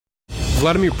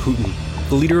Vladimir Putin,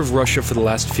 the leader of Russia for the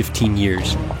last 15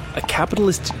 years, a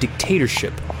capitalist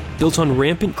dictatorship built on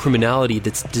rampant criminality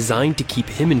that's designed to keep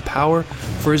him in power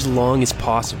for as long as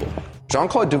possible.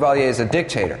 Jean-Claude Duvalier is a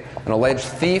dictator, an alleged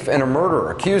thief and a murderer,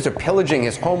 accused of pillaging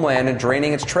his homeland and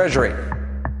draining its treasury.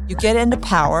 You get into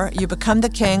power, you become the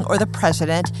king or the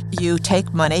president, you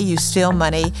take money, you steal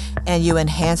money, and you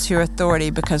enhance your authority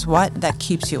because what? That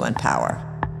keeps you in power.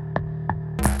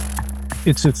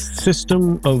 It's a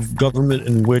system of government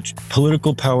in which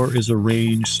political power is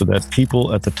arranged so that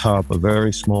people at the top, a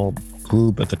very small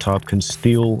group at the top, can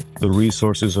steal the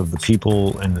resources of the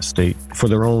people and the state for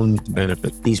their own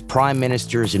benefit. These prime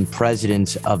ministers and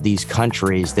presidents of these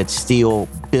countries that steal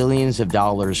billions of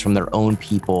dollars from their own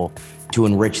people to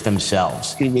enrich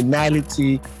themselves.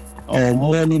 Criminality,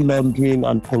 money laundering,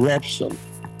 and corruption.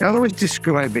 I always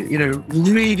describe it,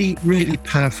 really, really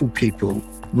powerful people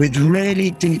with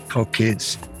really deep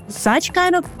pockets. Such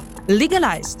kind of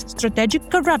legalized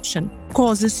strategic corruption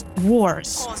causes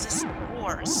wars.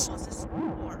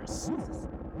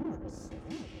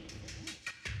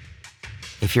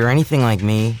 If you're anything like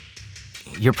me,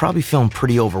 you're probably feeling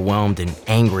pretty overwhelmed and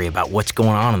angry about what's going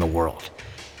on in the world.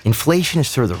 Inflation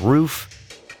is through the roof,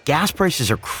 gas prices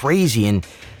are crazy, and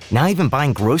now even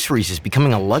buying groceries is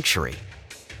becoming a luxury.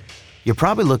 You're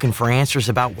probably looking for answers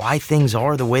about why things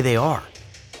are the way they are.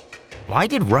 Why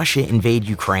did Russia invade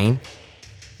Ukraine?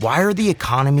 Why are the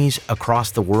economies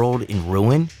across the world in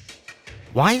ruin?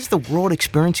 Why is the world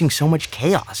experiencing so much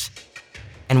chaos?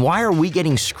 And why are we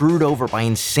getting screwed over by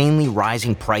insanely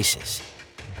rising prices?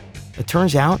 It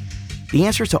turns out, the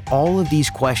answer to all of these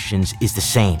questions is the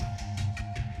same: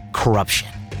 corruption.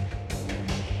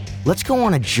 Let's go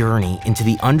on a journey into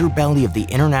the underbelly of the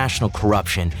international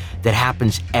corruption that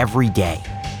happens every day.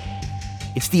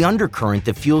 It's the undercurrent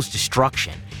that fuels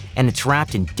destruction, and it's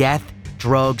wrapped in death,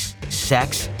 drugs,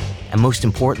 sex, and most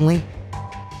importantly,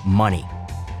 money.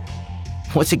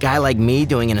 What's a guy like me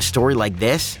doing in a story like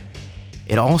this?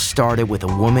 It all started with a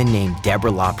woman named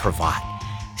Debra LaPrevotte,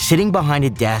 sitting behind a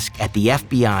desk at the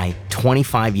FBI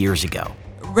 25 years ago.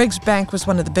 Riggs Bank was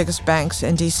one of the biggest banks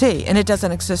in D.C., and it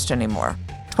doesn't exist anymore.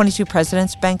 22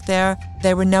 presidents banked there.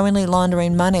 They were knowingly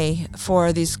laundering money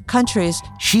for these countries.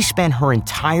 She spent her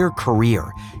entire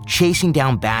career chasing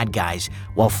down bad guys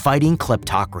while fighting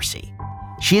kleptocracy.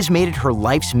 She has made it her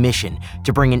life's mission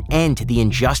to bring an end to the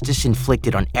injustice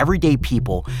inflicted on everyday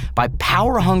people by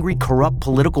power-hungry, corrupt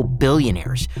political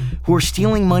billionaires who are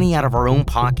stealing money out of our own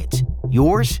pockets,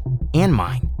 yours and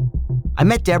mine. I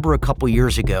met Debra a couple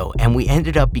years ago, and we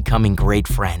ended up becoming great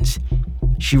friends.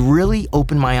 She really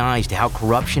opened my eyes to how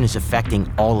corruption is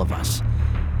affecting all of us.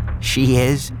 She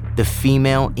is the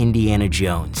female Indiana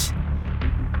Jones.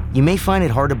 You may find it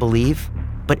hard to believe,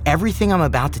 but everything I'm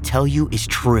about to tell you is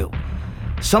true.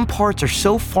 Some parts are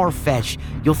so far-fetched,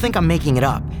 you'll think I'm making it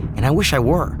up, and I wish I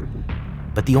were.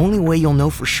 But the only way you'll know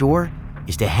for sure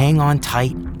is to hang on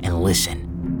tight and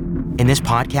listen. In this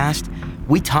podcast,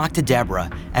 we talk to Debra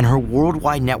and her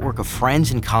worldwide network of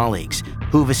friends and colleagues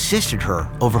who have assisted her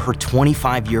over her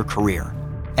 25-year career.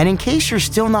 And in case you're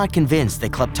still not convinced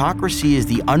that kleptocracy is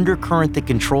the undercurrent that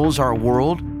controls our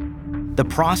world, the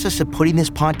process of putting this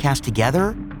podcast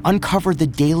together uncovered the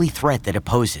daily threat that it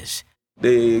poses.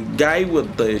 The guy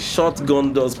with the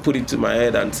shotgun just put it to my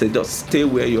head and said, just stay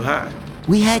where you are.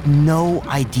 We had no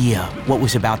idea what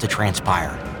was about to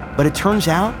transpire, but it turns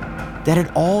out that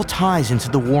it all ties into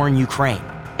the war in Ukraine.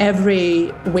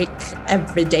 Every week,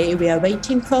 every day, we are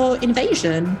waiting for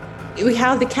invasion. We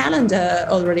have the calendar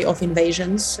already of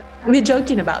invasions. We're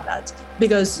joking about that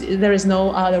because there is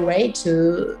no other way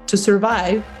to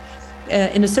survive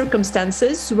in the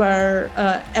circumstances where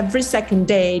every second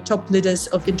day, top leaders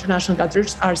of international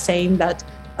gatherings are saying that,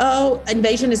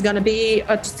 invasion is going to be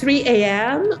at 3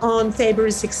 a.m. on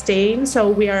February 16. So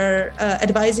we are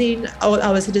advising all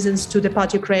our citizens to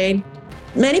depart Ukraine.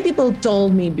 Many people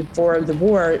told me before the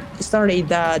war started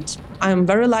that I'm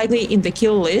very likely in the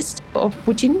kill list of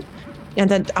Putin and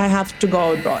that I have to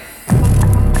go abroad.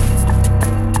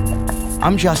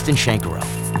 I'm Justin Shankarel.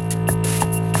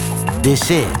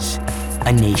 This is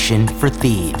A Nation for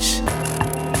Thieves.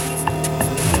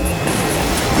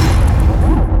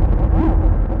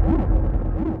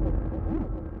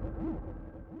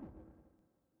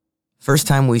 First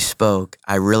time we spoke,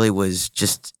 I really was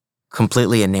just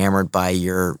completely enamored by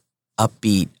your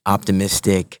upbeat,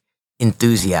 optimistic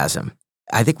enthusiasm.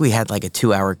 I think we had like a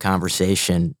 2-hour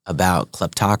conversation about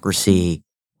kleptocracy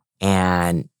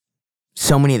and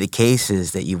so many of the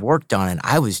cases that you've worked on, and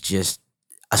I was just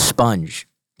a sponge,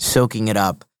 soaking it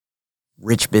up.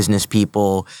 Rich business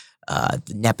people,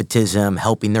 nepotism,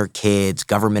 helping their kids,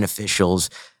 government officials.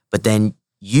 But then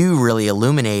you really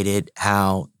illuminated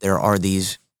how there are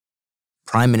these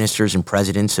prime ministers and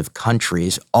presidents of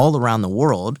countries all around the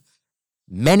world,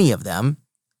 many of them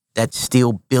that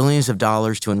steal billions of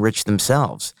dollars to enrich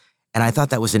themselves. And I thought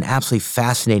that was an absolutely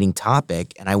fascinating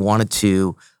topic, and I wanted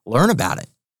to learn about it.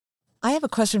 I have a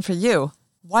question for you.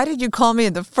 Why did you call me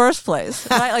in the first place?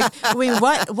 Right?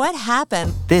 What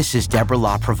happened? This is Debra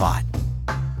LaPrevotte.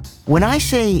 When I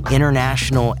say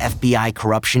international FBI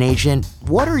corruption agent,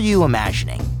 what are you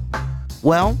imagining?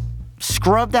 Well,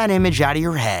 scrub that image out of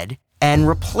your head and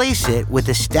replace it with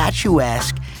a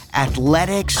statuesque,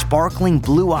 athletic, sparkling,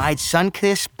 blue-eyed,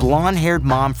 sun-kissed, blonde-haired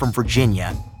mom from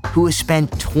Virginia who has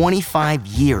spent 25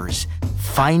 years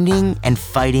finding and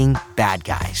fighting bad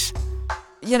guys.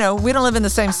 We don't live in the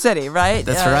same city, right?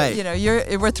 That's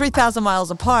right. We're 3,000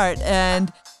 miles apart,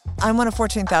 and I'm one of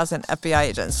 14,000 FBI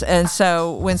agents. And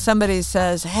so when somebody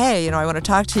says, hey, I want to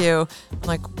talk to you, I'm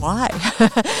like, why?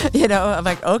 I'm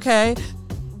like, okay.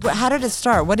 How did it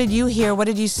start? What did you hear? What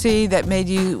did you see that made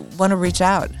you want to reach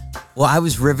out? Well, I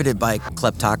was riveted by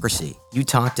kleptocracy. You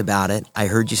talked about it. I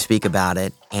heard you speak about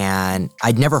it, and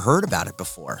I'd never heard about it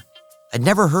before. I'd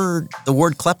never heard the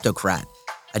word kleptocrat.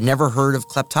 I'd never heard of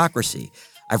kleptocracy.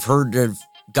 I've heard of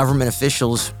government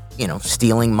officials,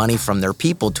 stealing money from their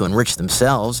people to enrich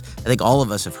themselves. I think all of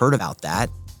us have heard about that.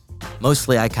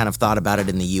 Mostly I kind of thought about it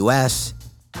in the U.S.,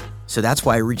 so that's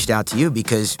why I reached out to you,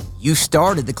 because you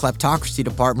started the kleptocracy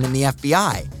department in the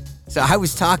FBI. So I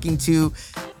was talking to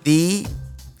the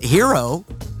hero,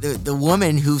 the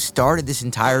woman who started this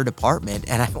entire department,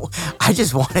 and I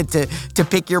just wanted to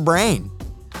pick your brain.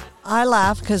 I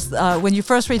laugh because when you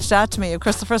first reached out to me, of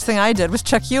course, the first thing I did was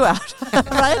check you out,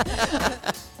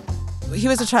 right? He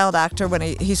was a child actor when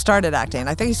he started acting.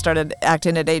 I think he started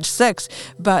acting at age 6,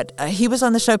 but he was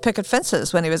on the show Picket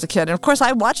Fences when he was a kid. And of course,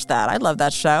 I watched that. I loved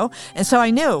that show. And so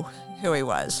I knew who he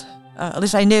was. At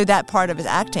least I knew that part of his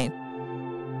acting.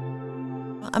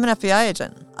 I'm an FBI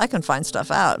agent. I can find stuff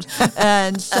out.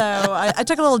 And so I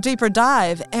took a little deeper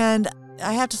dive, and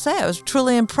I have to say, I was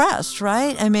truly impressed,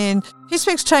 right? I mean, he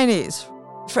speaks Chinese.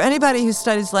 For anybody who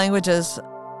studies languages,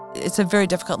 it's a very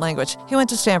difficult language. He went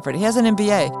to Stanford. He has an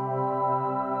MBA.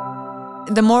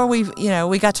 The more we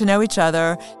got to know each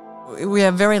other, we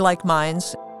have very like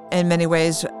minds in many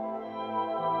ways.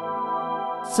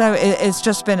 So it's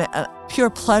just been a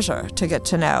pure pleasure to get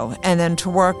to know and then to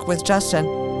work with Justin.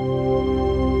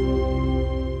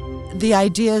 The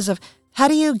ideas of how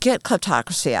do you get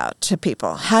kleptocracy out to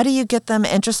people? How do you get them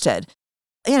interested?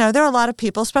 There are a lot of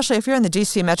people, especially if you're in the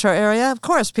D.C. metro area, of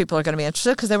course people are going to be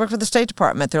interested because they work for the State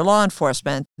Department, they're law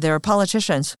enforcement, they're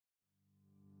politicians.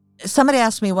 Somebody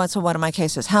asked me once in one of my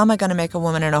cases, how am I going to make a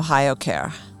woman in Ohio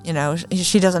care?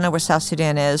 She doesn't know where South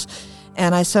Sudan is.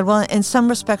 And I said, well, in some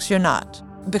respects, you're not,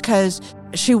 because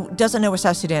she doesn't know where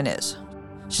South Sudan is.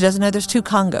 She doesn't know there's 2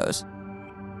 Congos.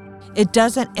 It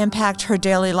doesn't impact her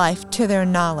daily life to their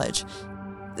knowledge.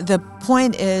 The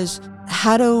point is,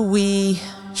 how do we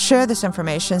share this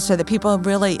information so that people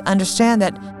really understand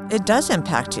that it does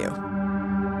impact you?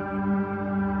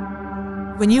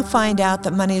 When you find out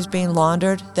that money is being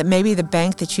laundered, that maybe the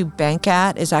bank that you bank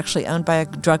at is actually owned by a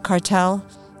drug cartel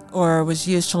or was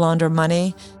used to launder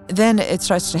money, then it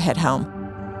starts to hit home.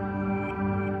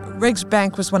 Riggs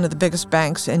Bank was one of the biggest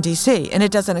banks in D.C., and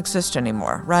it doesn't exist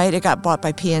anymore, right? It got bought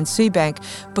by PNC Bank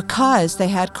because they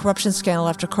had corruption scandal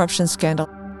after corruption scandal.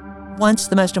 Once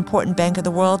the most important bank in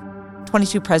the world,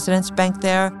 22 presidents banked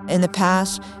there in the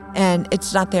past, and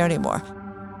it's not there anymore.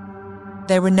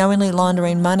 They were knowingly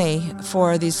laundering money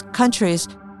for these countries.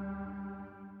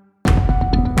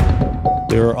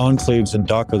 There are enclaves in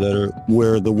Dhaka that are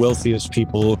where the wealthiest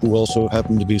people, who also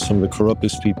happen to be some of the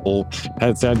corruptest people,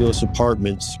 have fabulous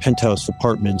apartments, penthouse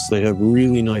apartments. They have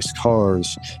really nice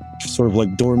cars, sort of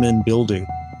like doorman building.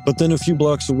 But then a few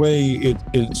blocks away,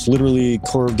 it's literally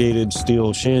corrugated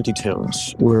steel shanty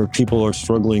towns where people are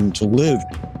struggling to live.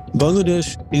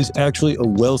 Bangladesh is actually a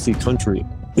wealthy country.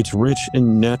 It's rich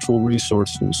in natural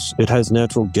resources. It has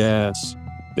natural gas.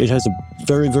 It has a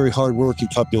very, very hard-working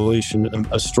population,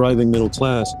 a striving middle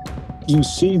class. You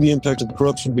see the impact of the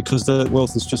corruption because that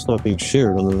wealth is just not being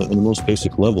shared on the most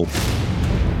basic level.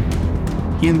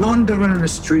 You wander around the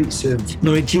streets of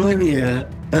Nigeria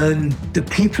and the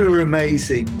people are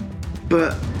amazing,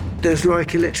 but there's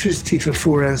like electricity for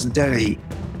 4 hours a day.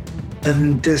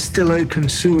 And there's still open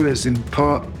sewers in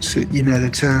parts of, the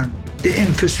town. The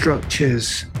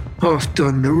infrastructure's half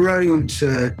done. The roads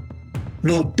are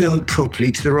not built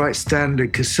properly to the right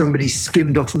standard because somebody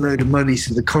skimmed off a load of money,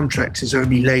 so the contractors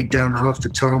only laid down half the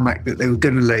tarmac that they were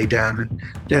going to lay down, and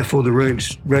therefore the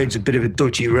road's a bit of a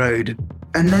dodgy road.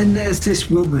 And then there's this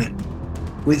woman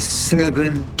with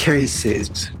 7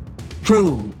 cases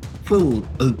full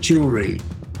of jewelry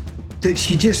that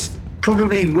she just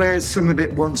probably wears some of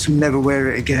it once and never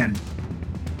wear it again.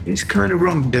 It's kind of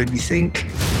wrong, don't you think?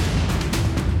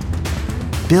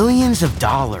 Billions of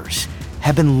dollars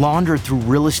have been laundered through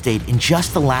real estate in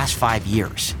just the last 5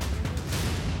 years.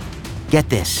 Get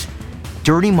this,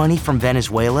 dirty money from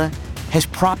Venezuela has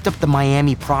propped up the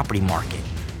Miami property market.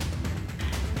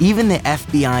 Even the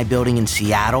FBI building in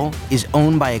Seattle is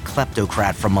owned by a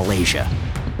kleptocrat from Malaysia.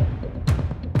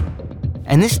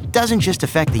 And this doesn't just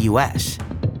affect the US.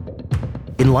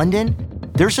 In London,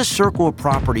 there's a circle of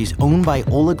properties owned by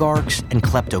oligarchs and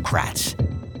kleptocrats.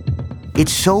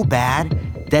 It's so bad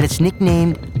that it's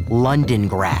nicknamed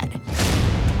Londongrad.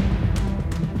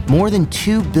 More than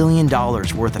 $2 billion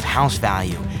worth of house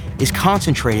value is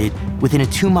concentrated within a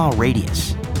 2-mile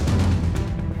radius.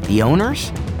 The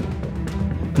owners?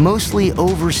 Mostly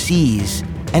overseas,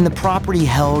 and the property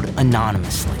held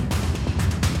anonymously.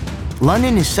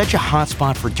 London is such a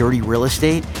hotspot for dirty real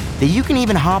estate that you can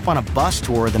even hop on a bus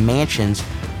tour of the mansions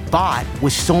bought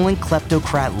with stolen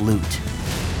kleptocrat loot.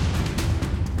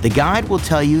 The guide will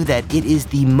tell you that it is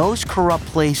the most corrupt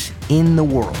place in the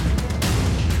world.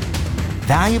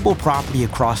 Valuable property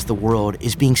across the world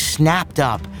is being snapped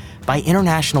up by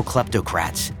international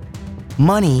kleptocrats.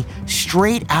 Money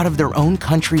straight out of their own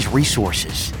country's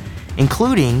resources,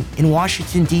 including in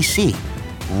Washington, D.C.,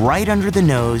 right under the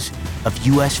nose of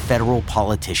U.S. federal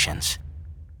politicians.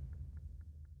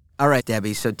 All right,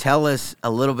 Debbie, so tell us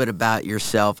a little bit about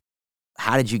yourself.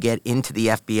 How did you get into the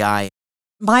FBI?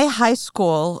 My high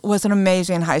school was an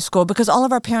amazing high school because all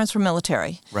of our parents were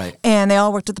military. Right. And they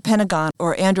all worked at the Pentagon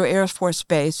or Andrews Air Force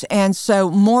Base. And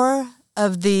so more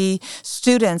of the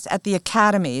students at the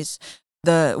academies,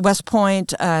 the West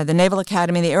Point, the Naval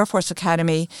Academy, the Air Force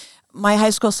Academy, my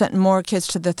high school sent more kids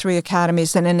to the 3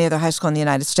 academies than any other high school in the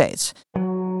United States.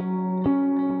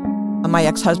 My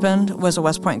ex-husband was a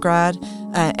West Point grad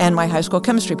and my high school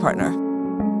chemistry partner.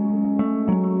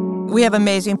 We have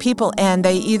amazing people, and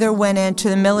they either went into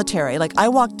the military. Like, I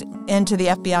walked into the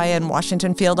FBI in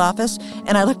Washington field office,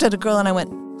 and I looked at a girl and I went,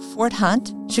 Fort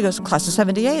Hunt? She goes, class of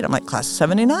 78. I'm like, class of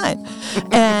 79.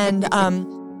 And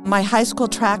my high school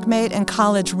track mate and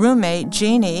college roommate,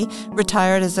 Jeannie,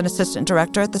 retired as an assistant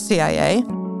director at the CIA.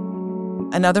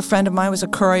 Another friend of mine was a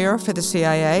courier for the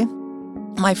CIA.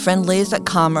 My friend Lee's at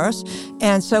Commerce.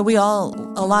 And so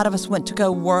a lot of us went to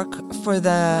go work for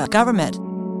the government.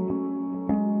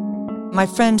 My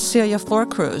friend Celia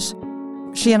Florcruz,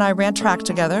 she and I ran track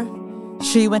together.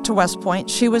 She went to West Point.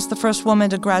 She was the first woman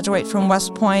to graduate from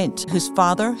West Point whose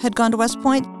father had gone to West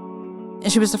Point. And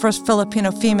she was the first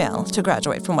Filipino female to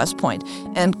graduate from West Point.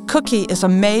 And Cookie is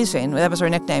amazing. That was her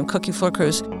nickname, Cookie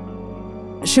Florcruz.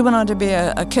 She went on to be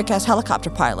a kick-ass helicopter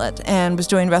pilot and was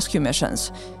doing rescue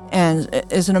missions and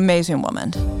is an amazing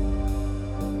woman.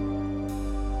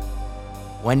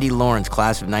 Wendy Lawrence,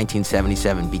 class of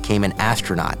 1977, became an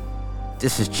astronaut.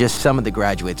 This is just some of the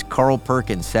graduates. Carl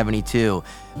Perkins, 72,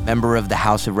 member of the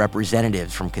House of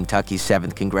Representatives from Kentucky's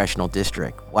 7th Congressional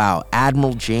District. Wow.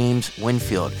 Admiral James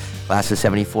Winfield, class of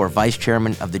 74, vice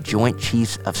chairman of the Joint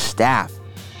Chiefs of Staff.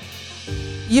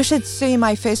 You should see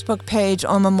my Facebook page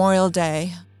on Memorial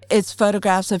Day. It's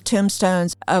photographs of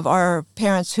tombstones of our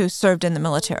parents who served in the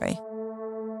military.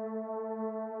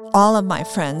 All of my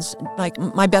friends, like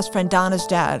my best friend Donna's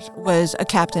dad was a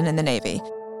captain in the Navy.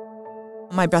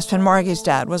 My best friend Margie's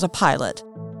dad was a pilot.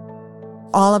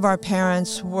 All of our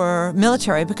parents were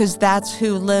military because that's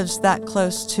who lives that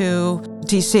close to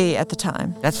D.C. at the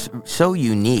time. That's so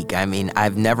unique. I mean,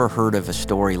 I've never heard of a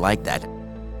story like that.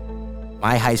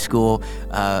 My high school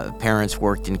parents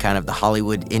worked in kind of the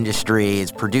Hollywood industry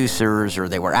as producers, or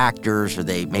they were actors, or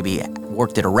they maybe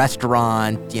worked at a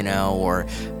restaurant, or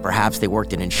perhaps they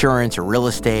worked in insurance or real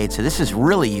estate. So this is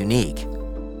really unique.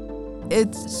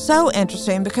 It's so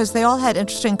interesting because they all had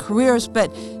interesting careers,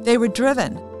 but they were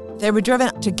driven. They were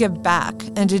driven to give back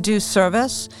and to do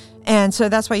service. And so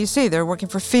that's why you see they're working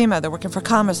for FEMA, they're working for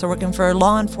Commerce, they're working for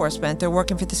law enforcement, they're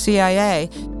working for the CIA.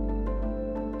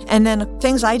 And then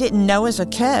things I didn't know as a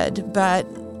kid, but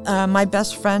my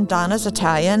best friend Donna's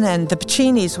Italian, and the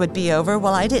Pacini's would be over.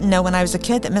 Well, I didn't know when I was a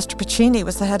kid that Mr. Pacini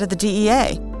was the head of the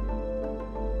DEA.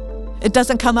 It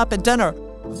doesn't come up at dinner,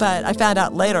 but I found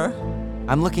out later.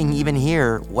 I'm looking even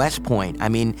here, West Point. I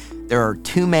mean, there are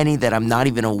too many that I'm not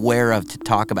even aware of to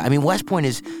talk about. I mean, West Point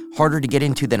is harder to get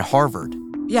into than Harvard.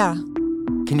 Yeah.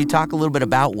 Can you talk a little bit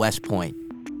about West Point?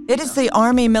 It is the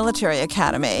Army Military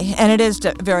Academy, and it is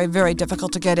very, very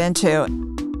difficult to get into.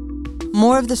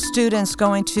 more of the students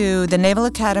going to the Naval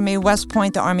Academy, West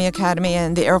Point, the Army Academy,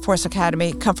 and the Air Force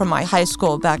Academy come from my high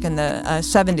school back in the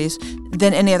 70s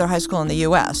than any other high school in the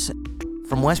U.S.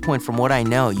 From West Point, from what I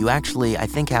know, you actually, I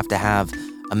think, have to have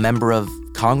a member of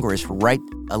Congress write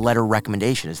a letter of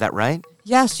recommendation. Is that right?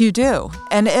 Yes, you do.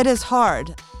 And it is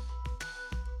hard.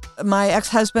 My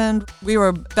ex-husband, we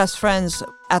were best friends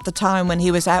at the time when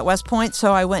he was at West Point,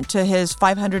 so I went to his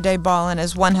 500-day ball and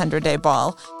his 100-day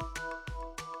ball.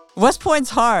 West Point's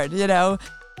hard, you know.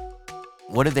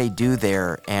 What do they do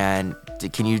there? And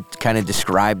can you kind of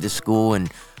describe the school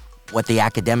and what the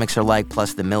academics are like,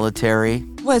 plus the military?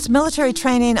 Well, it's military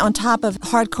training on top of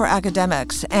hardcore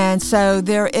academics. And so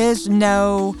there is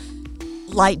no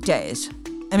light days.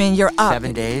 I mean, you're up.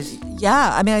 7 days?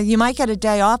 Yeah. I mean, you might get a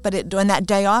day off, but during that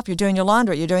day off, you're doing your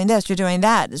laundry, you're doing this, you're doing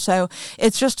that. So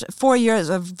it's just 4 years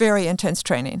of very intense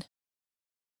training.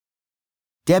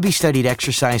 Debbie studied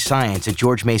exercise science at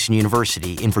George Mason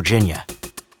University in Virginia.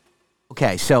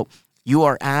 Okay, so you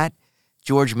are at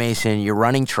George Mason, you're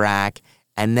running track,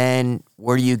 and then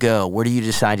where do you go? What do you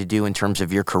decide to do in terms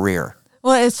of your career?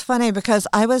 Well, it's funny because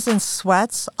I was in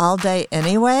sweats all day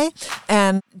anyway,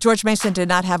 and George Mason did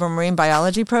not have a marine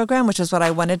biology program, which is what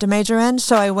I wanted to major in,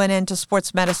 so I went into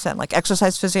sports medicine, like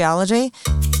exercise physiology.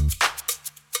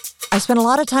 I spent a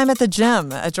lot of time at the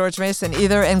gym at George Mason,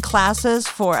 either in classes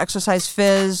for exercise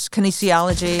phys,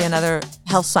 kinesiology, and other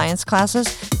health science classes.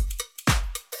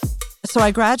 So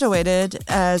I graduated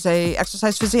as an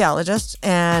exercise physiologist,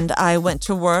 and I went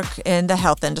to work in the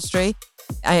health industry.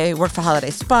 I worked for Holiday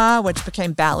Spa, which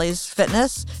became Bally's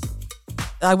Fitness.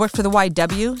 I worked for the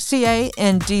YWCA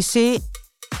in D.C.,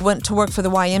 went to work for the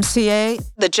YMCA,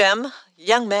 the gym,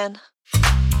 young men.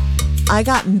 I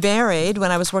got married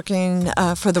when I was working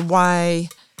for the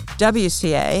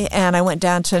YWCA, and I went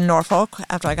down to Norfolk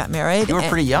after I got married. You were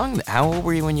pretty young. How old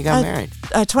were you when you got married?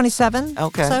 27.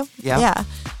 Okay. So, yeah.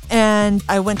 And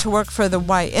I went to work for the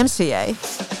YMCA.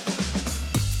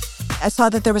 I saw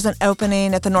that there was an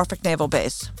opening at the Norfolk Naval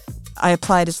Base. I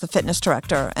applied as the fitness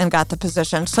director and got the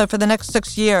position. So for the next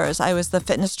 6 years, I was the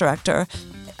fitness director.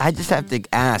 I just have to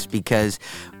ask, because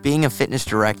being a fitness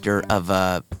director of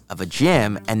a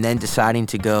gym and then deciding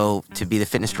to go to be the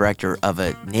fitness director of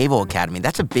a naval academy,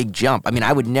 that's a big jump. I mean,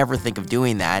 I would never think of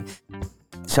doing that.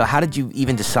 So how did you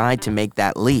even decide to make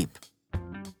that leap?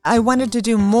 I wanted to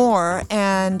do more,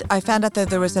 and I found out that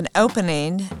there was an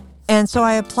opening. And so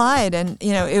I applied, and,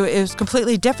 you know, it was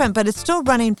completely different, but it's still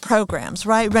running programs,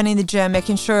 right? Running the gym,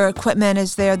 making sure equipment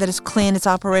is there, that it's clean, it's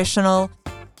operational.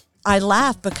 I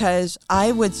laughed because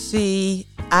I would see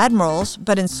admirals,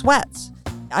 but in sweats.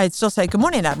 I'd still say, "Good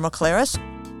morning, Admiral Claris,"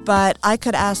 but I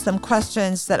could ask them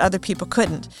questions that other people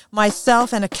couldn't.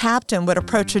 Myself and a captain would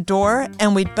approach a door,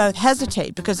 and we'd both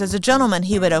hesitate because as a gentleman,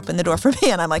 he would open the door for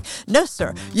me, and I'm like, "No,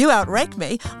 sir, you outrank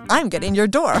me. I'm getting your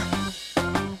door."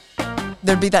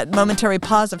 There'd be that momentary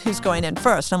pause of who's going in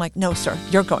first. I'm like, "No, sir,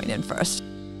 you're going in first."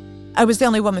 I was the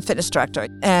only woman fitness director,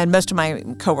 and most of my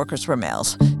coworkers were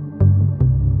males.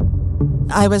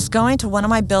 I was going to one of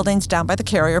my buildings down by the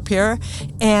carrier pier,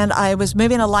 and I was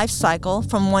moving a life cycle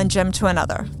from one gym to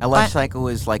another. A life cycle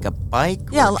is like a bike?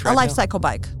 Yeah, a life cycle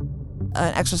bike,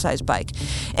 an exercise bike.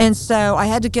 And so I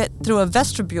had to get through a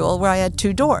vestibule where I had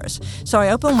 2 doors. So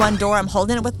I open one door, I'm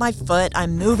holding it with my foot,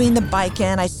 I'm moving the bike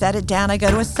in, I set it down, I go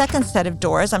to a second set of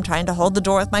doors, I'm trying to hold the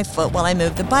door with my foot while I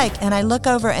move the bike, and I look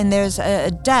over and there's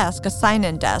a desk, a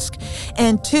sign-in desk,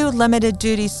 and 2 limited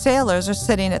duty sailors are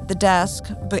sitting at the desk,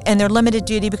 and they're limited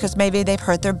duty because maybe they've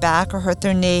hurt their back or hurt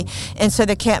their knee, and so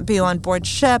they can't be on board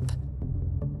ship.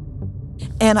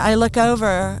 And I look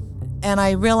over and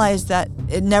I realized that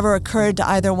it never occurred to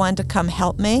either one to come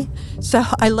help me. So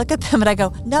I look at them and I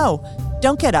go, "No,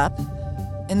 don't get up."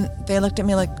 And they looked at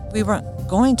me like, "We weren't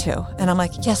going to." And I'm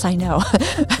like, "Yes, I know."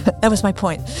 That was my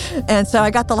point. And so I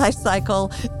got the life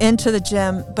cycle into the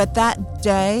gym. But that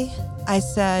day I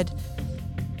said,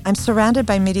 I'm surrounded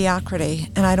by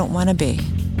mediocrity and I don't want to be.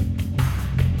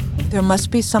 There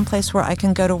must be some place where I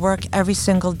can go to work every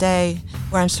single day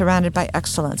where I'm surrounded by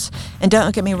excellence. And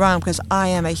don't get me wrong, because I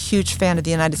am a huge fan of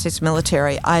the United States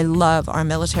military. I love our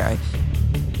military.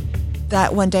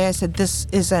 That one day I said, this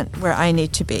isn't where I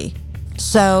need to be.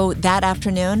 So that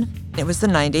afternoon, it was the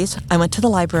 90s, I went to the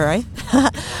library.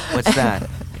 What's that?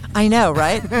 I know,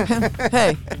 right?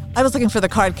 Hey, I was looking for the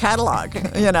card catalog,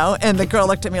 you know, and the girl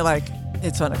looked at me like,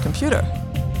 "It's on a computer."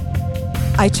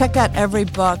 I checked out every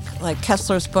book, like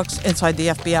Kessler's books inside the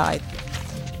FBI,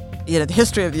 you know, the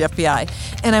history of the FBI.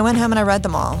 And I went home and I read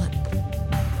them all.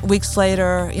 Weeks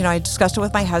later, you know, I discussed it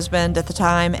with my husband at the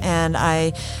time, and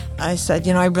I said,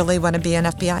 you know, I really want to be an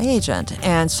FBI agent.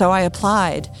 And so I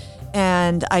applied,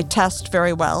 and I test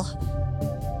very well.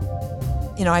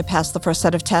 I passed the first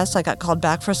set of tests. I got called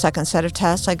back for a second set of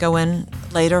tests. I go in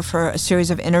later for a series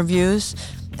of interviews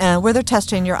where they're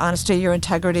testing your honesty, your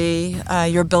integrity,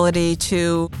 your ability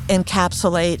to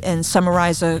encapsulate and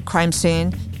summarize a crime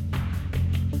scene.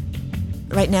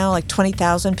 Right now, like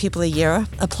 20,000 people a year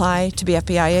apply to be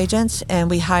FBI agents, and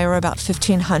we hire about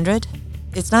 1,500.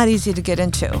 It's not easy to get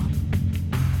into.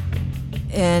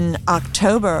 In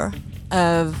October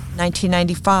of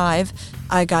 1995,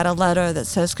 I got a letter that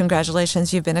says,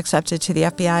 "Congratulations, you've been accepted to the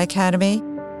FBI Academy."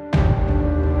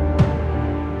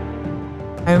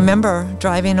 I remember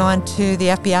driving on to the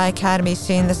FBI Academy,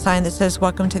 seeing the sign that says,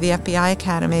 "Welcome to the FBI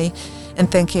Academy,"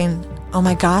 and thinking, oh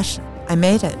my gosh, I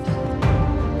made it.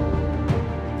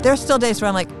 There are still days where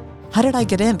I'm like, how did I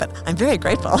get in? But I'm very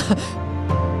grateful.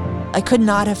 I could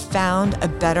not have found a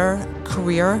better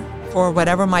career for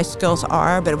whatever my skills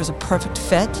are, but it was a perfect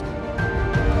fit.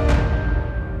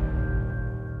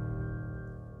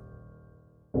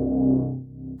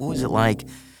 What was it like?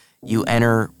 You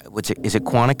enter, is it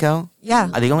Quantico? Yeah.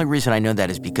 The only reason I know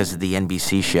that is because of the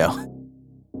NBC show.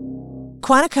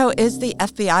 Quantico is the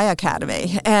FBI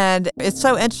Academy, and it's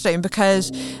so interesting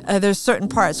because there's certain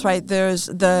parts, right? There's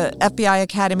the FBI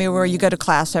Academy where you go to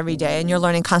class every day and you're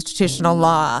learning constitutional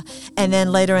law, and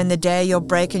then later in the day you'll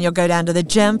break and you'll go down to the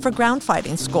gym for ground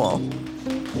fighting school.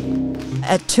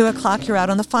 At 2 o'clock, you're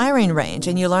out on the firing range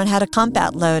and you learn how to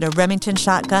combat load a Remington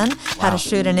shotgun, how to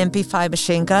shoot an MP5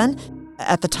 machine gun.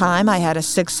 At the time, I had a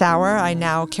 6 Sauer. I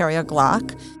now carry a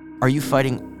Glock. Are you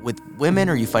fighting with women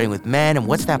or are you fighting with men? And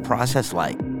what's that process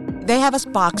like? They have us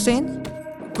boxing.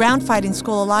 Ground fighting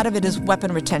school, a lot of it is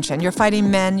weapon retention. You're fighting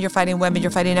men, you're fighting women,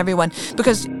 you're fighting everyone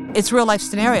because it's real life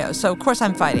scenarios. So of course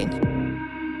I'm fighting.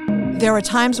 There were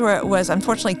times where it was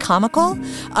unfortunately comical.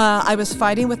 I was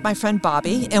fighting with my friend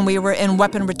Bobby, and we were in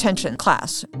weapon retention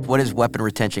class. What is weapon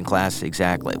retention class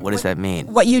exactly? What does that mean?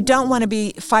 What you don't want to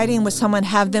be fighting with someone,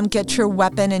 have them get your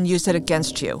weapon and use it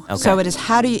against you. Okay. So it is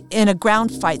how do you, in a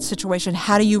ground fight situation,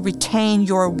 how do you retain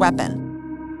your weapon?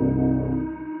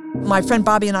 My friend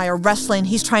Bobby and I are wrestling.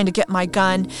 He's trying to get my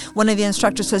gun. One of the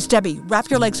instructors says, "Debbie, wrap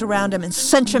your legs around him and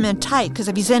cinch him in tight, because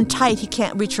if he's in tight, he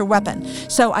can't reach your weapon."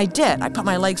 So I did. I put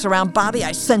my legs around Bobby.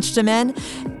 I cinched him in.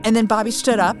 And then Bobby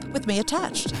stood up with me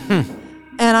attached. And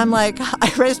I'm like,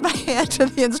 I raised my hand to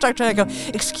the instructor and I go,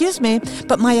 "Excuse me,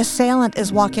 but my assailant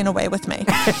is walking away with me."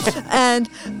 And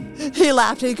he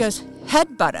laughed and he goes,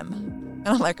 "Headbutt him."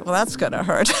 And I'm like, well, that's going to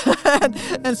hurt.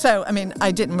 And so, I mean,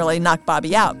 I didn't really knock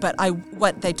Bobby out, but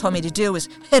what they told me to do was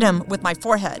hit him with my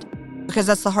forehead, because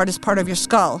that's the hardest part of your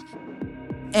skull,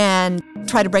 and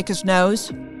try to break his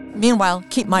nose. Meanwhile,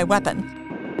 keep my weapon.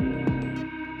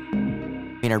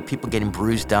 I mean, are people getting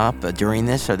bruised up during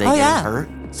this? Are they getting hurt?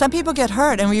 Some people get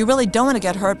hurt, and you really don't want to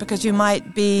get hurt because you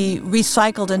might be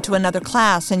recycled into another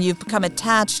class and you've become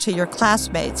attached to your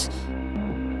classmates.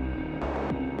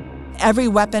 Every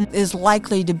weapon is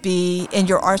likely to be in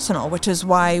your arsenal, which is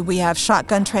why we have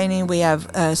shotgun training, we have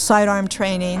sidearm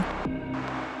training.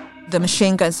 The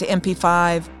machine guns, the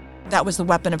MP5, that was the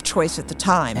weapon of choice at the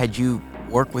time. Had you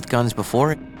worked with guns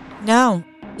before? No.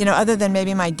 Other than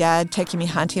maybe my dad taking me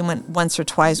hunting once or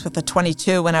twice with a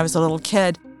 .22 when I was a little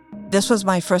kid, this was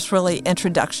my first really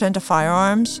introduction to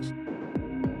firearms.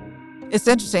 It's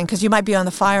interesting because you might be on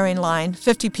the firing line,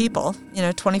 50 people,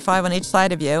 25 on each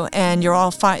side of you, and you're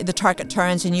all the target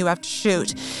turns and you have to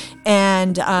shoot.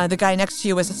 And the guy next to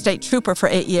you was a state trooper for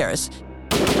 8 years.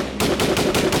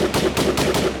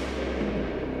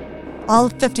 All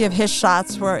 50 of his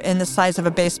shots were in the size of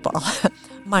a baseball.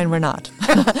 Mine were not.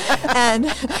 And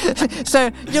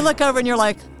so you look over and you're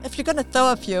like, if you're going to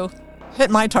throw a few, hit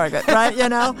my target, right?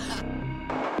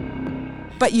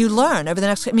 But you learn over the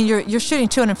next, you're shooting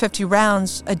 250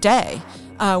 rounds a day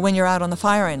when you're out on the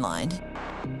firing line.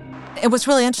 And what's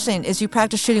really interesting is you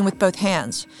practice shooting with both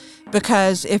hands,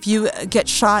 because if you get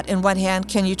shot in one hand,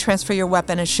 can you transfer your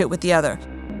weapon and shoot with the other?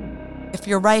 If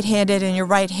you're right-handed and your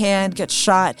right hand gets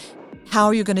shot, how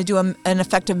are you going to do an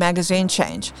effective magazine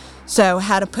change? So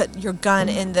how to put your gun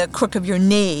in the crook of your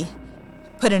knee,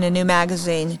 put in a new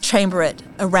magazine, chamber it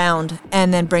around,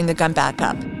 and then bring the gun back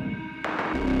up.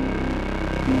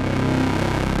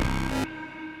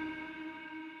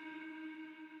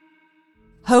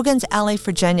 Hogan's Alley,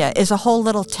 Virginia is a whole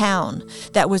little town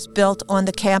that was built on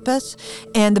the campus,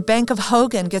 and the Bank of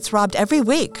Hogan gets robbed every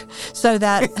week, so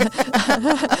that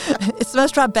it's the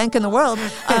most robbed bank in the world,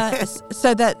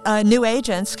 so that new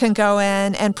agents can go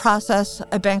in and process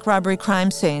a bank robbery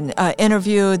crime scene,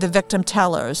 interview the victim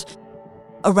tellers.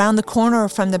 Around the corner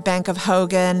from the Bank of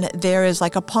Hogan, there is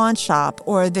like a pawn shop,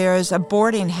 or there's a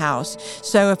boarding house.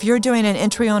 So if you're doing an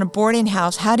entry on a boarding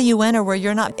house, how do you enter where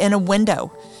you're not in a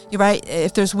window? right?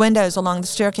 If there's windows along the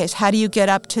staircase, how do you get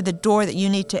up to the door that you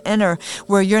need to enter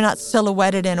where you're not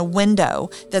silhouetted in a window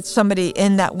that somebody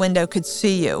in that window could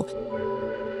see you?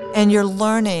 And you're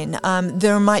learning.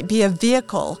 There might be a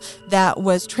vehicle that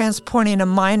was transporting a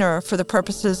minor for the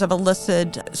purposes of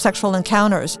illicit sexual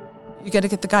encounters. You got to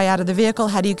get the guy out of the vehicle.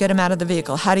 How do you get him out of the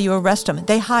vehicle? How do you arrest him?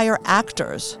 They hire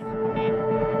actors.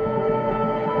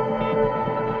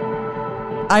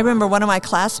 I remember one of my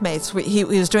classmates, he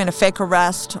was doing a fake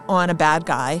arrest on a bad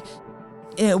guy.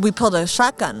 We pulled a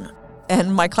shotgun,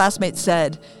 and my classmate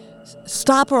said,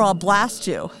 "Stop or I'll blast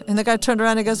you." And the guy turned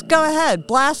around and goes, "Go ahead,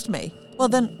 blast me." Well,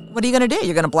 then what are you going to do?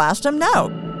 You're going to blast him? No.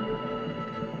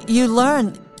 You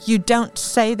learn you don't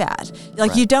say that.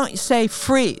 Like, you don't say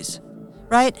freeze,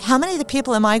 right? How many of the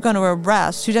people am I going to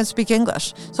arrest who don't speak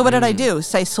English? So what did I do?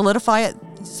 Say solidify at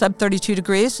sub 32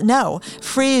 degrees? No.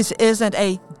 Freeze isn't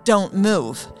a don't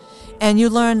move. And you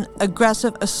learn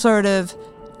aggressive, assertive,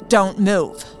 don't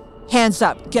move. Hands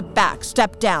up, get back,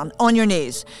 step down, on your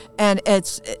knees. And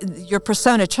your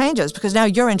persona changes because now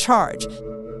you're in charge.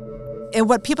 And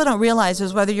what people don't realize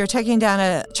is whether you're taking down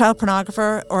a child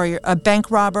pornographer or you're a bank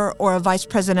robber or a vice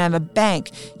president of a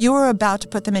bank, you are about to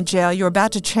put them in jail. You're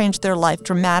about to change their life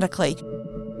dramatically.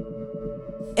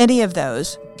 Any of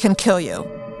those can kill you.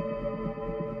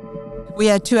 We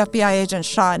had 2 FBI agents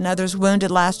shot and others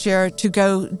wounded last year to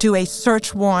go do a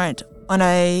search warrant on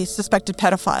a suspected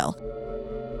pedophile.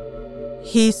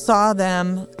 He saw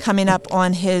them coming up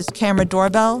on his camera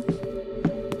doorbell,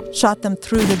 shot them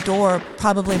through the door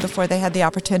probably before they had the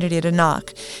opportunity to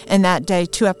knock. And that day,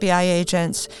 2 FBI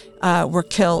agents were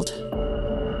killed.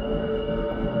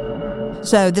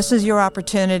 So this is your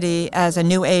opportunity as a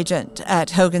new agent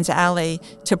at Hogan's Alley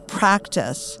to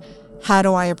practice. How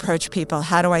do I approach people?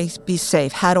 How do I be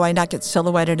safe? How do I not get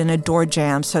silhouetted in a door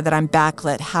jam so that I'm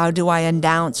backlit? How do I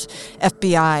announce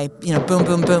FBI, boom,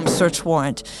 boom, boom, search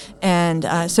warrant? And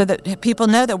so that people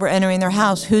know that we're entering their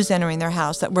house, who's entering their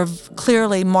house, that we're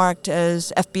clearly marked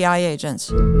as FBI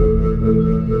agents.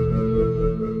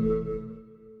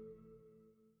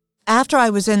 After I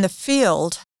was in the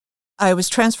field, I was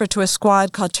transferred to a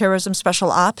squad called Terrorism Special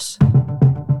Ops.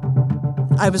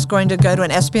 I was going to go to an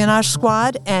espionage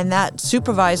squad, and that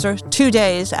supervisor, 2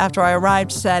 days after I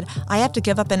arrived, said, "I have to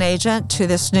give up an agent to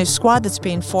this new squad that's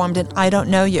being formed, and I don't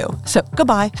know you. So,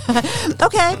 goodbye."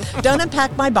 Okay, don't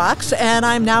unpack my box, and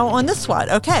I'm now on this squad.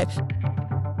 Okay.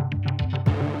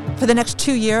 For the next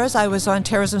 2 years, I was on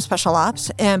Terrorism Special Ops,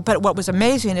 but what was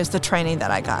amazing is the training that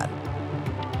I got.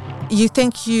 You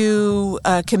think you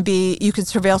can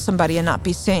surveil somebody and not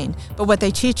be seen, but what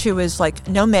they teach you is like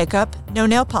no makeup, no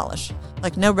nail polish.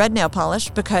 Like no red nail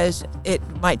polish because it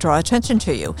might draw attention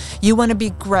to you. You want to be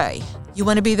gray. You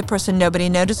want to be the person nobody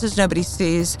notices, nobody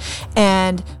sees.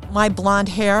 And my blonde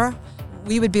hair,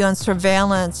 we would be on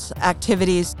surveillance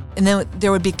activities, and then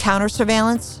there would be counter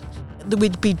surveillance.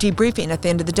 We'd be debriefing at the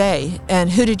end of the day.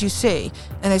 And who did you see?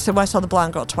 And they said, "Well, I saw the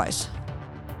blonde girl twice."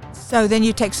 So then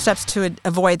you take steps to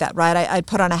avoid that, right? I'd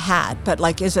put on a hat, but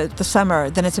like, is it the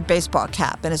summer? Then it's a baseball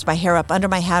cap. And is my hair up under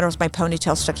my hat or is my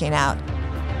ponytail sticking out?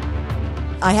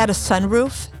 I had a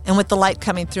sunroof, and with the light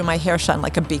coming through, my hair shone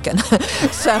like a beacon.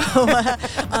 So,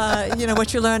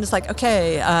 what you learn is like,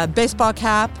 okay, baseball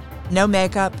cap, no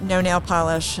makeup, no nail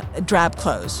polish, drab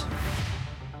clothes.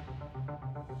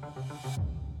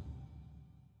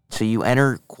 So you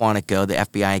enter Quantico, the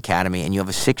FBI Academy, and you have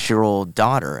a 6-year-old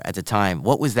daughter at the time.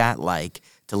 What was that like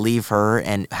to leave her,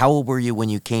 and how old were you when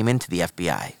you came into the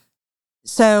FBI?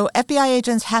 So FBI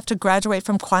agents have to graduate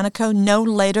from Quantico no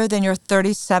later than your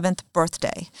 37th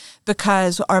birthday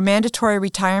because our mandatory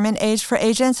retirement age for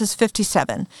agents is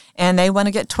 57, and they want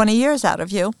to get 20 years out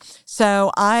of you.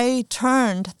 So I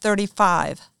turned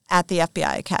 35 at the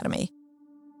FBI Academy.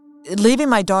 Leaving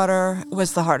my daughter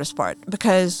was the hardest part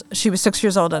because she was 6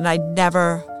 years old and I'd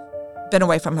never been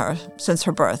away from her since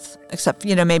her birth, except,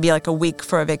 maybe like a week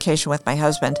for a vacation with my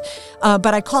husband.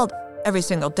 But I called every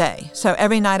single day. So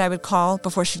every night I would call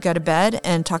before she'd go to bed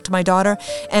and talk to my daughter.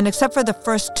 And except for the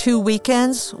first 2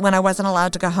 weekends when I wasn't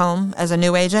allowed to go home as a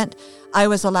new agent, I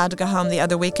was allowed to go home the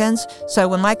other weekends. So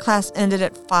when my class ended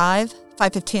at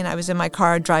 5:15, I was in my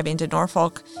car driving to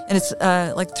Norfolk. And it's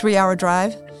like 3-hour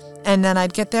drive. And then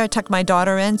I'd get there, tuck my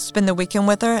daughter in, spend the weekend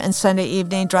with her, and Sunday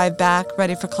evening drive back,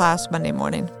 ready for class Monday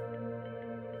morning.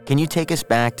 Can you take us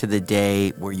back to the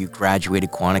day where you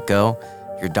graduated Quantico?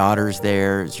 Your daughter's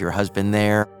there. Is your husband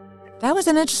there? That was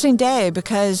an interesting day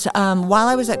because while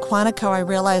I was at Quantico, I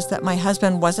realized that my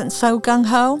husband wasn't so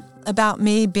gung-ho about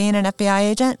me being an FBI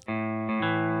agent.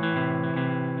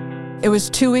 It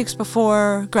was 2 weeks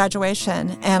before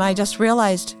graduation, and I just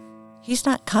realized he's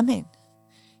not coming.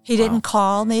 He didn't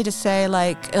call me to say,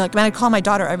 like when I call my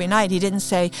daughter every night, he didn't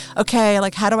say, okay,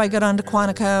 like, how do I get onto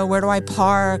Quantico? Where do I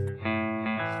park?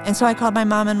 And so I called my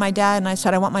mom and my dad, and I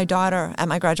said, I want my daughter at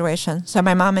my graduation. So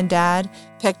my mom and dad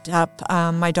picked up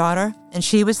my daughter, and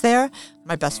she was there.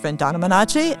 My best friend, Donna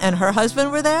Minacci, and her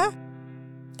husband were there.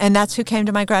 And that's who came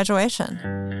to my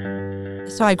graduation.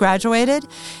 So I graduated,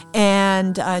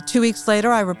 and 2 weeks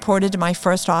later, I reported to my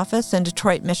first office in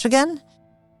Detroit, Michigan.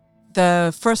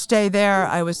 The first day there,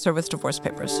 I was served with divorce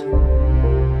papers.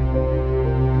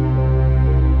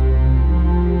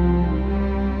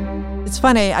 It's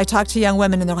funny, I talk to young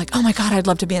women and they're like, oh my God, I'd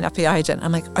love to be an FBI agent.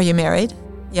 I'm like, are you married?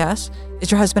 Yes.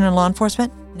 Is your husband in law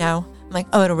enforcement? No. I'm like,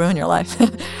 oh, it'll ruin your life.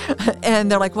 And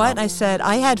they're like, what? And I said,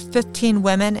 I had 15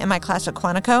 women in my class at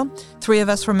Quantico. 3 of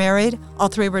us were married. All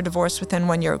 3 were divorced within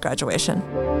 1 year of graduation.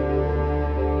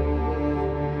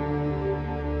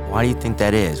 Why do you think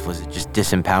that is? Was it just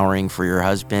disempowering for your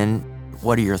husband?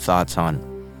 What are your thoughts on?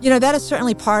 That is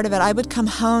certainly part of it. I would come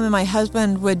home and my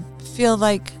husband would feel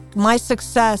like my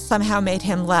success somehow made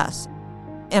him less.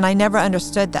 And I never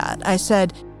understood that. I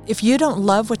said, if you don't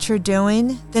love what you're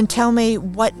doing, then tell me,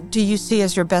 what do you see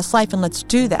as your best life, and let's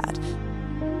do that.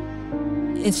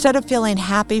 Instead of feeling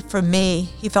happy for me,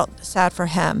 he felt sad for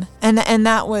him. And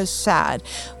that was sad.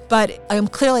 But I'm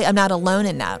not alone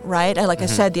in that, right? Like I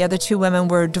said, the other 2 women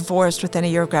were divorced within a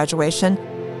year of graduation.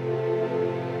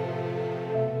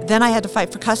 Then I had to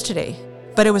fight for custody.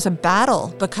 But it was a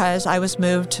battle because the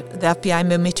FBI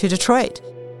moved me to Detroit.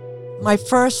 My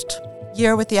first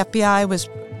year with the FBI was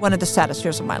one of the saddest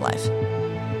years of my life.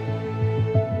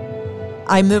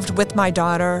 I moved with my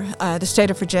daughter. The state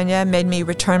of Virginia made me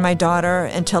return my daughter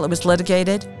until it was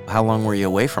litigated. How long were you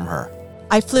away from her?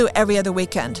 I flew every other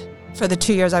weekend for the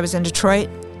 2 years I was in Detroit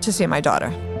to see my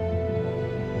daughter.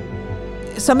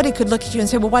 Somebody could look at you and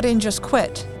say, well, why didn't you just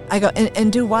quit? I go,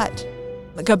 and do what?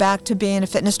 Go back to being a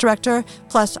fitness director?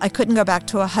 Plus, I couldn't go back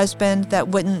to a husband that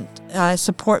wouldn't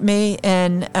support me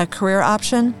in a career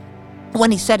option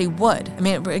when he said he would. I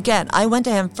mean, again, I went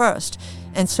to him first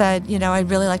and said, I'd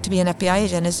really like to be an FBI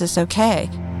agent. Is this okay?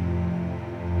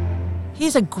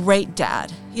 He's a great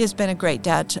dad. He has been a great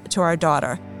dad to our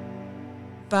daughter.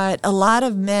 But a lot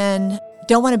of men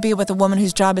don't want to be with a woman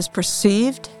whose job is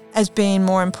perceived as being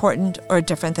more important or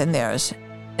different than theirs.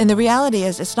 And the reality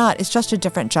is it's not. It's just a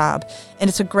different job. And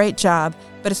it's a great job,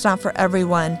 but it's not for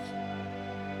everyone.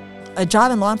 A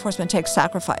job in law enforcement takes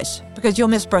sacrifice because you'll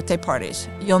miss birthday parties.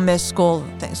 You'll miss school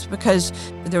things because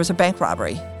there was a bank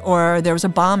robbery or there was a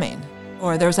bombing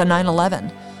or there was a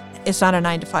 9/11. It's not a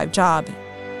 9-to-5 job.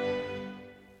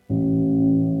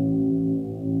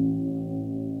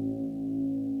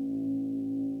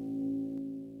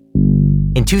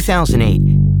 In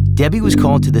 2008, Debbie was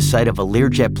called to the site of a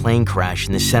Learjet plane crash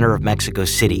in the center of Mexico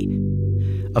City.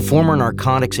 A former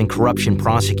narcotics and corruption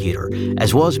prosecutor,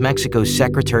 as well as Mexico's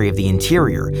Secretary of the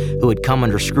Interior, who had come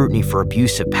under scrutiny for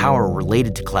abuse of power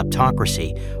related to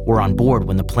kleptocracy, were on board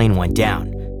when the plane went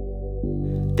down.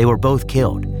 They were both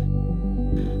killed.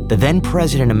 The then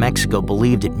president of Mexico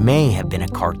believed it may have been a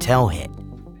cartel hit.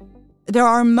 There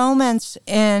are moments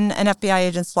in an FBI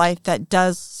agent's life that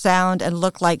does sound and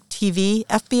look like TV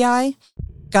FBI.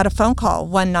 Got a phone call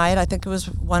one night, I think it was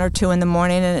 1 or 2 in the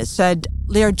morning, and it said,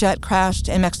 Learjet crashed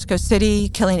in Mexico City,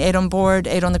 killing 8 on board,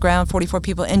 8 on the ground, 44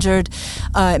 people injured.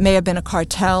 It may have been a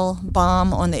cartel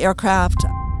bomb on the aircraft.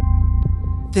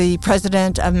 The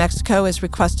president of Mexico has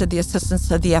requested the assistance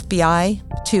of the FBI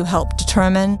to help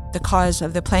determine the cause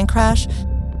of the plane crash.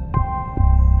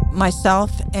 Myself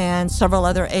and several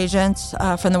other agents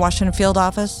from the Washington field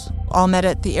office all met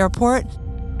at the airport.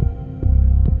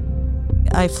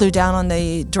 I flew down on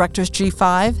the director's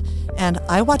G5, and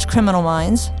I watch Criminal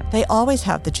Minds. They always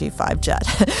have the G5 jet.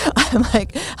 I'm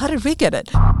like, how did we get it?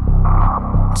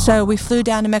 So we flew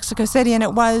down to Mexico City, and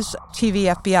it was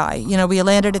TV FBI. We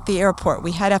landed at the airport.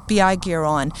 We had FBI gear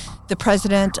on. The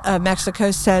president of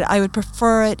Mexico said, I would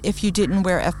prefer it if you didn't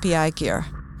wear FBI gear.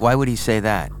 Why would he say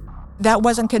that? That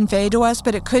wasn't conveyed to us,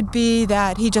 but it could be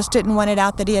that he just didn't want it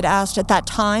out that he had asked at that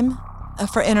time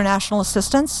for international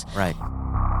assistance. Right.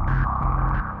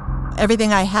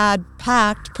 Everything I had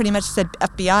packed pretty much said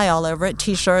FBI all over it,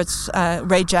 T-shirts,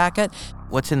 raid jacket.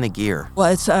 What's in the gear?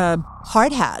 Well, it's a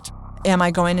hard hat. Am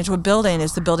I going into a building?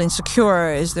 Is the building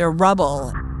secure? Is there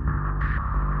rubble?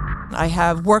 I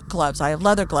have work gloves. I have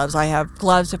leather gloves. I have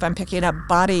gloves if I'm picking up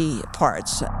body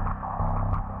parts.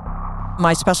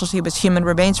 My specialty was human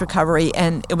remains recovery,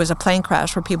 and it was a plane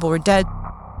crash where people were dead.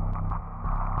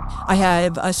 I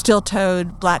have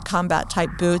steel-toed black combat-type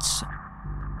boots.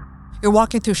 You're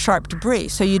walking through sharp debris,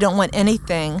 so you don't want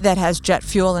anything that has jet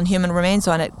fuel and human remains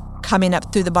on it coming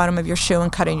up through the bottom of your shoe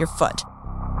and cutting your foot.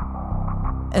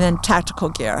 and then tactical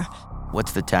gear.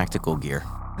 What's the tactical gear?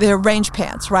 They're range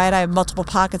pants, right? I have multiple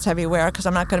pockets everywhere because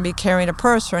I'm not going to be carrying a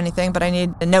purse or anything, but I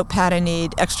need a notepad, I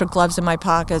need extra gloves in my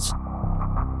pockets.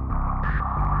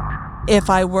 If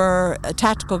I were a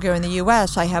tactical gear in the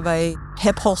U.S., I have a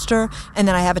hip holster, and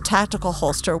then I have a tactical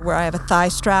holster where I have a thigh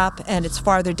strap, and it's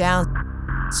farther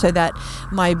down so that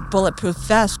my bulletproof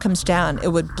vest comes down. It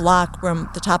would block where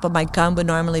the top of my gun would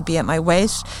normally be at my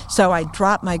waist. So I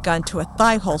drop my gun to a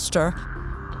thigh holster,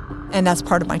 and that's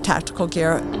part of my tactical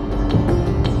gear.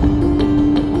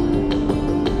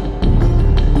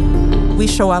 We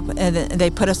show up, and they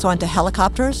put us onto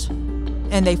helicopters,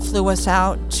 and they flew us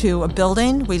out to a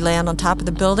building. We land on top of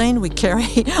the building. We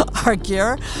carry our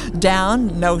gear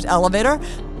down, no elevator,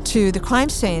 to the crime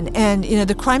scene. And,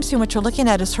 the crime scene, what you're looking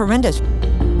at is horrendous.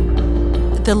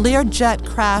 The Lear jet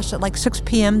crashed at like 6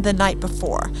 p.m. the night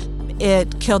before.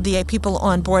 It killed the 8 people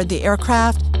on board the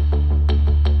aircraft.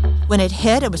 When it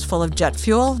hit, it was full of jet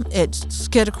fuel. It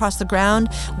skid across the ground,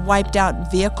 wiped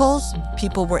out vehicles.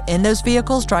 People were in those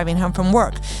vehicles driving home from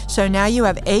work. So now you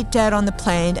have 8 dead on the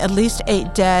plane, at least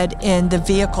 8 dead in the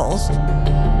vehicles.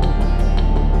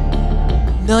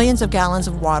 Millions of gallons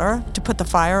of water to put the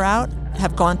fire out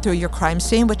have gone through your crime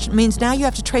scene, which means now you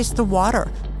have to trace the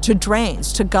water to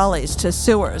drains, to gullies, to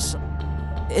sewers.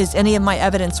 Is any of my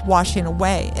evidence washing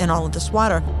away in all of this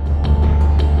water?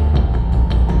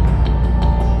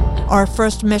 Our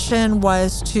first mission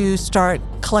was to start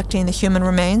collecting the human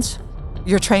remains.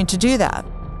 You're trained to do that.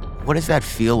 What does that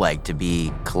feel like to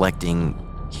be collecting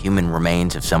human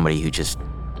remains of somebody who just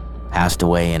passed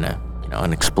away in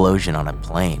an explosion on a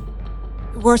plane?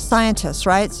 We're scientists,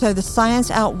 right? So the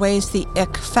science outweighs the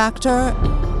ick factor.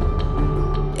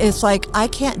 It's like, I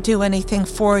can't do anything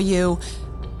for you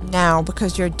now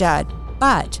because you're dead,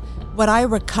 but what I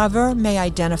recover may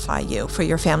identify you for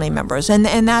your family members, and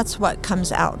that's what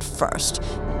comes out first.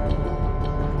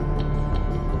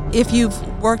 If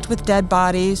you've worked with dead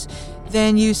bodies,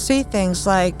 then you see things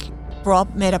like we're all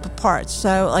made up of parts.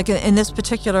 So like in this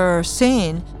particular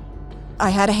scene, I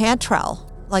had a hand trowel,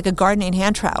 like a gardening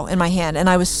hand trowel in my hand, and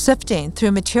I was sifting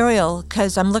through material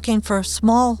because I'm looking for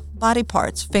small body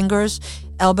parts, fingers,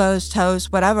 elbows,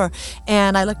 toes, whatever.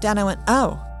 And I looked down and I went,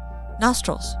 oh,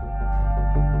 nostrils.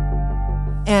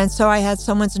 And so I had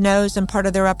someone's nose and part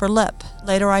of their upper lip.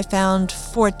 Later I found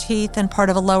 4 teeth and part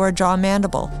of a lower jaw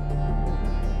mandible.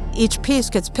 Each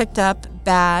piece gets picked up,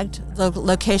 bagged, the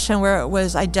location where it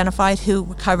was identified, who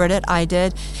recovered it, I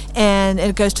did, and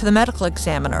it goes to the medical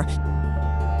examiner.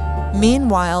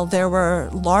 Meanwhile, there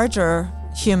were larger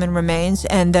human remains,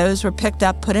 and those were picked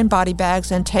up, put in body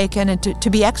bags, and taken to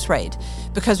be x-rayed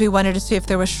because we wanted to see if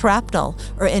there was shrapnel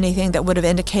or anything that would have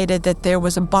indicated that there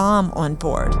was a bomb on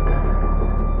board.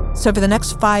 So for the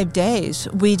next 5 days,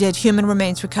 we did human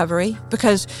remains recovery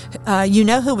because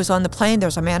who was on the plane.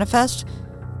 There's a manifest.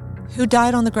 Who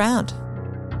died on the ground?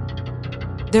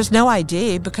 There's no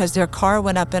ID because their car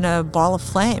went up in a ball of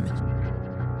flame.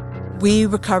 We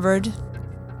recovered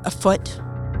a foot,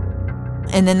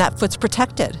 and then that foot's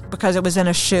protected because it was in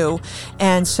a shoe.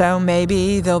 And so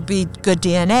maybe there'll be good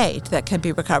DNA that can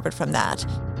be recovered from that.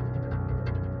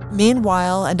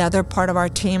 Meanwhile, another part of our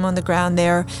team on the ground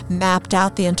there mapped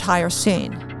out the entire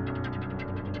scene.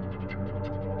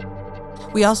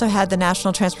 We also had the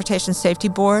National Transportation Safety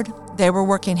Board. They were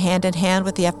working hand in hand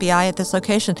with the FBI at this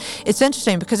location. It's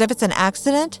interesting because if it's an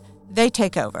accident, they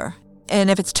take over. And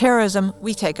if it's terrorism,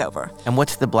 we take over. And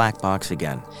what's the black box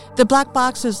again? The black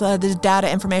box is the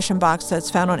data information box that's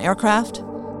found on aircraft.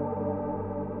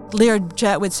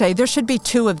 Learjet would say, there should be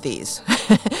 2 of these.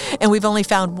 And we've only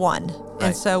found 1. Right.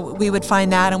 And so we would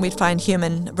find that and we'd find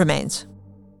human remains.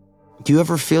 Do you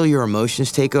ever feel your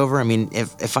emotions take over? I mean,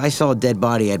 if I saw a dead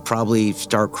body, I'd probably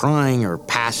start crying or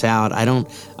pass out. I don't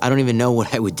even know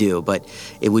what I would do, but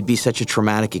it would be such a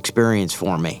traumatic experience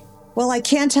for me. Well, I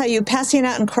can tell you, passing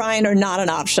out and crying are not an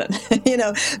option.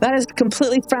 That is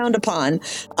completely frowned upon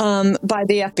by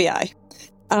the FBI.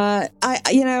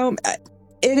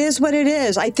 It is what it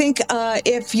is. I think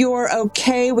if you're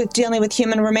okay with dealing with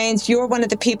human remains, you're one of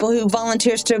the people who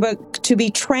volunteers to be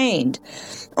trained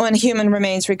on human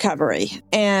remains recovery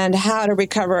and how to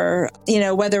recover,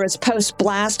 whether it's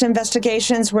post-blast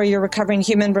investigations where you're recovering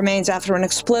human remains after an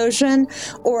explosion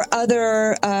or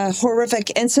other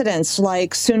horrific incidents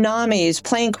like tsunamis,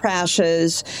 plane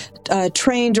crashes,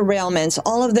 train derailments.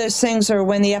 All of those things are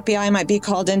when the FBI might be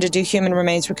called in to do human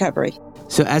remains recovery.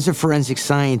 So as a forensic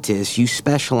scientist, you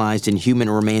specialized in human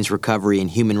remains recovery and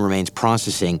human remains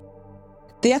processing.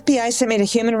 The FBI sent me to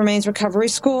Human Remains Recovery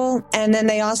School, and then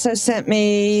they also sent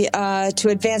me to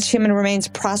Advanced Human Remains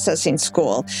Processing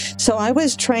School. So I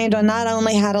was trained on not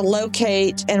only how to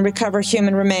locate and recover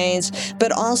human remains,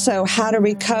 but also how to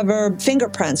recover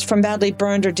fingerprints from badly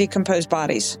burned or decomposed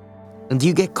bodies. And do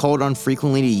you get called on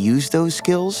frequently to use those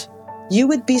skills? You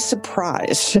would be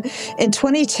surprised. In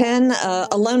 2010,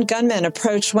 a lone gunman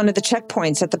approached one of the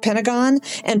checkpoints at the Pentagon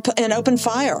and opened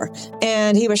fire.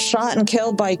 And he was shot and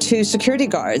killed by 2 security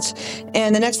guards.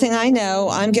 And the next thing I know,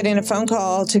 I'm getting a phone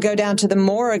call to go down to the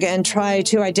morgue and try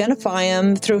to identify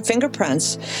him through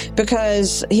fingerprints,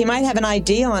 because he might have an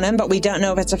ID on him, but we don't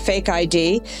know if it's a fake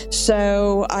ID.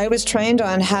 So I was trained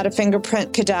on how to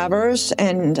fingerprint cadavers.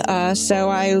 And so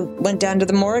I went down to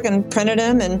the morgue and printed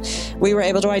him, and we were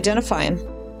able to identify him.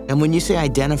 And when you say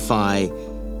identify,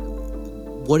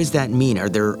 what does that mean? Are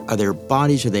there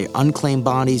bodies? Are they unclaimed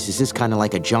bodies? Is this kind of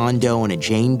like a John Doe and a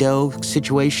Jane Doe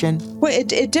situation? Well,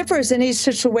 it differs in each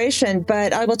situation,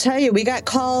 but I will tell you, we got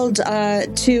called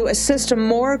to assist a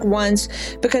morgue once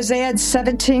because they had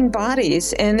 17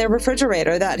 bodies in their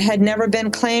refrigerator that had never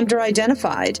been claimed or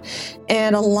identified.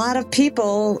 And a lot of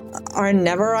people are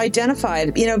never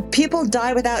identified. You know, people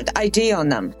die without ID on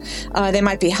them. They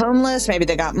might be homeless, maybe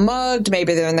they got mugged,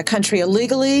 maybe they're in the country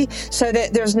illegally, so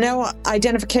that there's no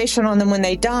identification on them when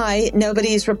they die.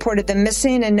 Nobody's reported them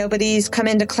missing, and nobody's come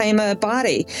in to claim a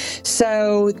body.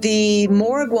 So the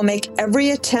morgue will make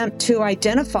every attempt to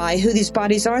identify who these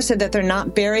bodies are so that they're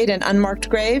not buried in unmarked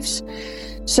graves.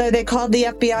 So they called the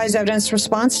FBI's evidence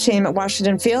response team at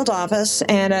Washington Field Office,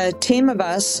 and a team of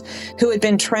us who had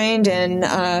been trained in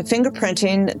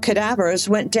fingerprinting cadavers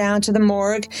went down to the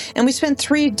morgue, and we spent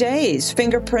 3 days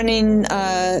fingerprinting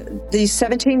these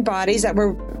 17 bodies that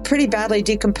were pretty badly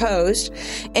decomposed,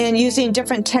 and using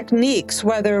different techniques,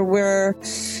 whether we're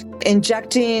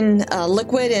injecting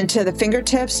liquid into the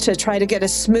fingertips to try to get a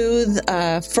smooth,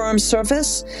 firm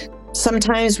surface.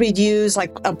 Sometimes we'd use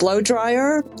like a blow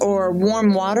dryer or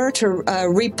warm water to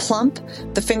replump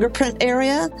the fingerprint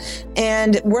area.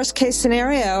 And worst case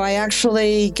scenario, I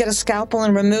actually get a scalpel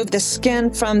and remove the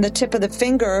skin from the tip of the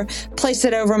finger, place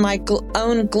it over my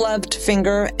own gloved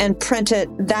finger, and print it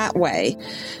that way.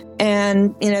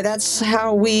 And, you know, that's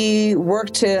how we work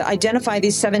to identify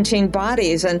these 17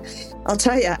 bodies. And I'll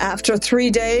tell you, after 3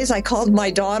 days, I called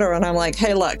my daughter and I'm like,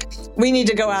 hey, look, we need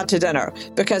to go out to dinner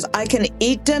because I can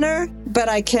eat dinner, but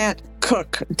I can't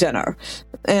cook dinner.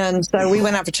 And so we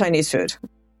went out for Chinese food.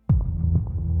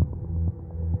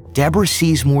 Debra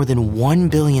seized more than $1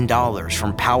 billion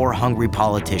from power-hungry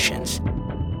politicians.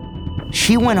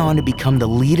 She went on to become the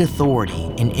lead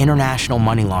authority in international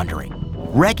money laundering,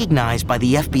 recognized by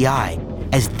the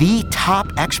FBI as the top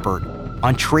expert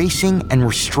on tracing and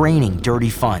restraining dirty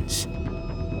funds.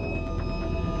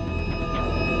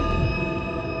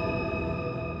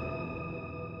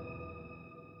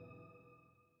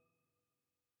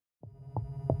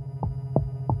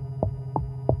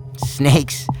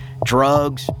 Snakes,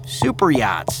 drugs, super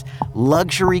yachts,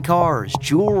 luxury cars,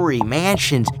 jewelry,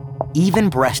 mansions, even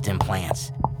breast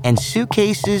implants, and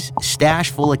suitcases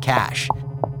stashed full of cash.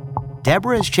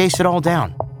 Debra has chased it all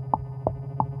down.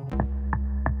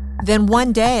 Then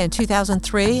one day in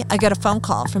 2003, I get a phone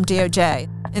call from DOJ,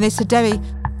 and they said, Debbie,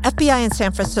 FBI in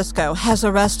San Francisco has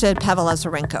arrested Pavel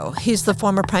Lazarenko. He's the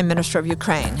former prime minister of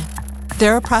Ukraine.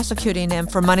 They're prosecuting him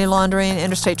for money laundering,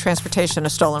 interstate transportation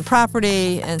of stolen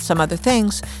property, and some other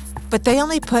things, but they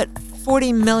only put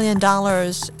 $40 million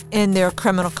in their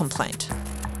criminal complaint.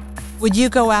 Would you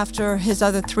go after his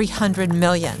other $300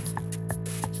 million?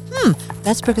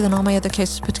 That's bigger than all my other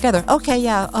cases put together. Okay,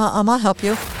 yeah, I'll help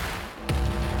you.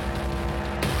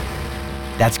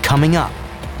 That's coming up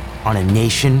on A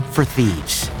Nation for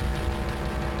Thieves.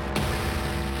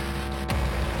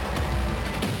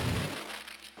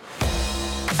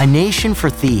 A Nation for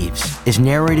Thieves is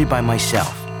narrated by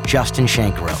myself, Justin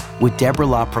Shankero, with Debra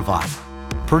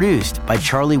LaPrevotte. Produced by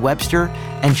Charlie Webster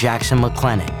and Jackson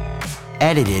McLennan.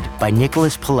 Edited by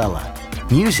Nicholas Palella.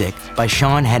 Music by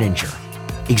Sean Hedinger.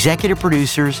 Executive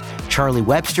producers, Charlie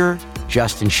Webster,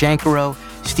 Justin Shankero,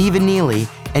 Stephen Neely,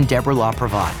 and Debra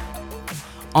LaPrevotte.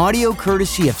 Audio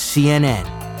courtesy of CNN.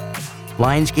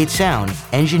 Lionsgate Sound,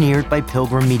 engineered by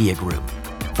Pilgrim Media Group.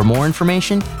 For more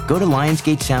information, go to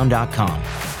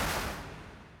lionsgatesound.com.